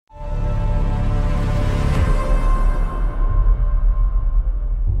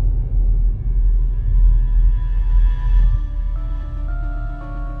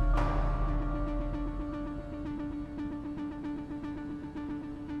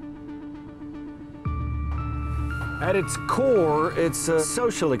At its core, it's a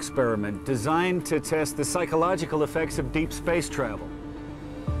social experiment designed to test the psychological effects of deep space travel.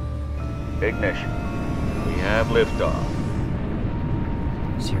 Ignition. We have liftoff.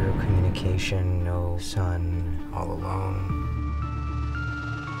 Zero communication, no sun, all alone.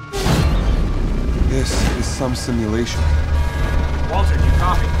 This is some simulation. Walter, you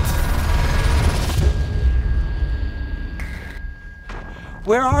copy?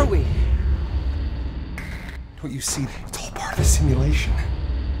 Where are we? Don't you see? It's all part of the simulation.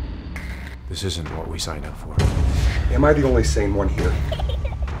 This isn't what we signed up for. Am I the only sane one here?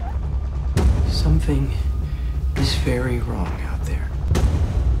 Something is very wrong out there.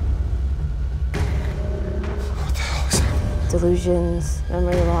 What the hell is happening? Delusions,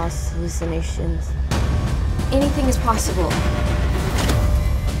 memory loss, hallucinations. Anything is possible.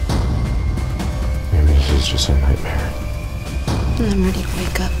 Maybe this is just a nightmare. I'm ready to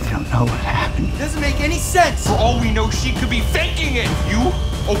wake up. I don't know what happened. It doesn't make any sense. For all we know, she could be faking it. You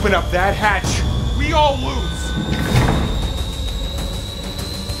open up that hatch, we all lose.